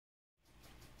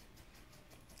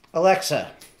Alexa,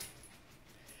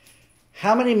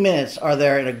 how many minutes are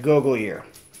there in a Google year?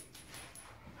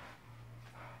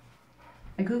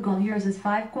 A Google years is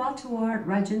 5 quatuor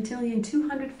trigentillion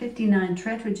 259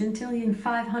 tetragentillion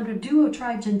 500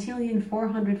 duotrigentillion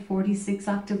 446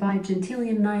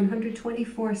 octavigentillion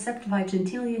 924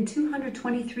 septvigentillion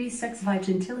 223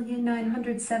 sexvigentillion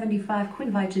 975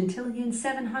 quinvigentillion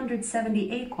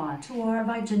 778 quatuor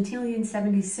vigentillion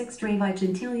 76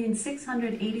 trivigentillion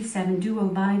 687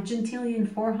 duovigentillion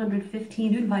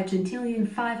 415 udvigentillion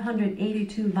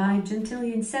 582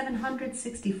 vigentillion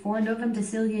 764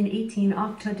 novemdecillion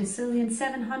 18 octodecillion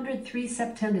 703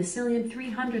 septendecillion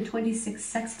 326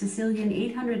 sexdecillion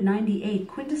 898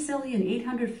 quindecillion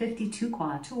 852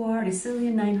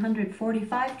 quatuordecillion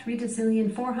 945 tridecillion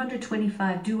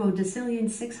 425 duodecillion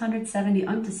 670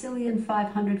 unctecillion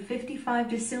 555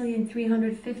 decillion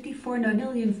 354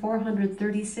 nonillion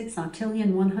 436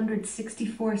 octillion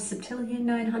 164 septillion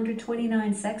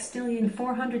 929 sextillion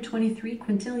 423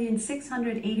 quintillion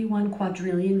 681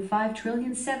 quadrillion 5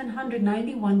 trillion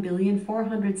 791 billion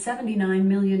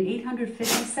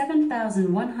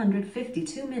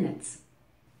 479,857,152 minutes.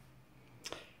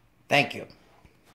 Thank you.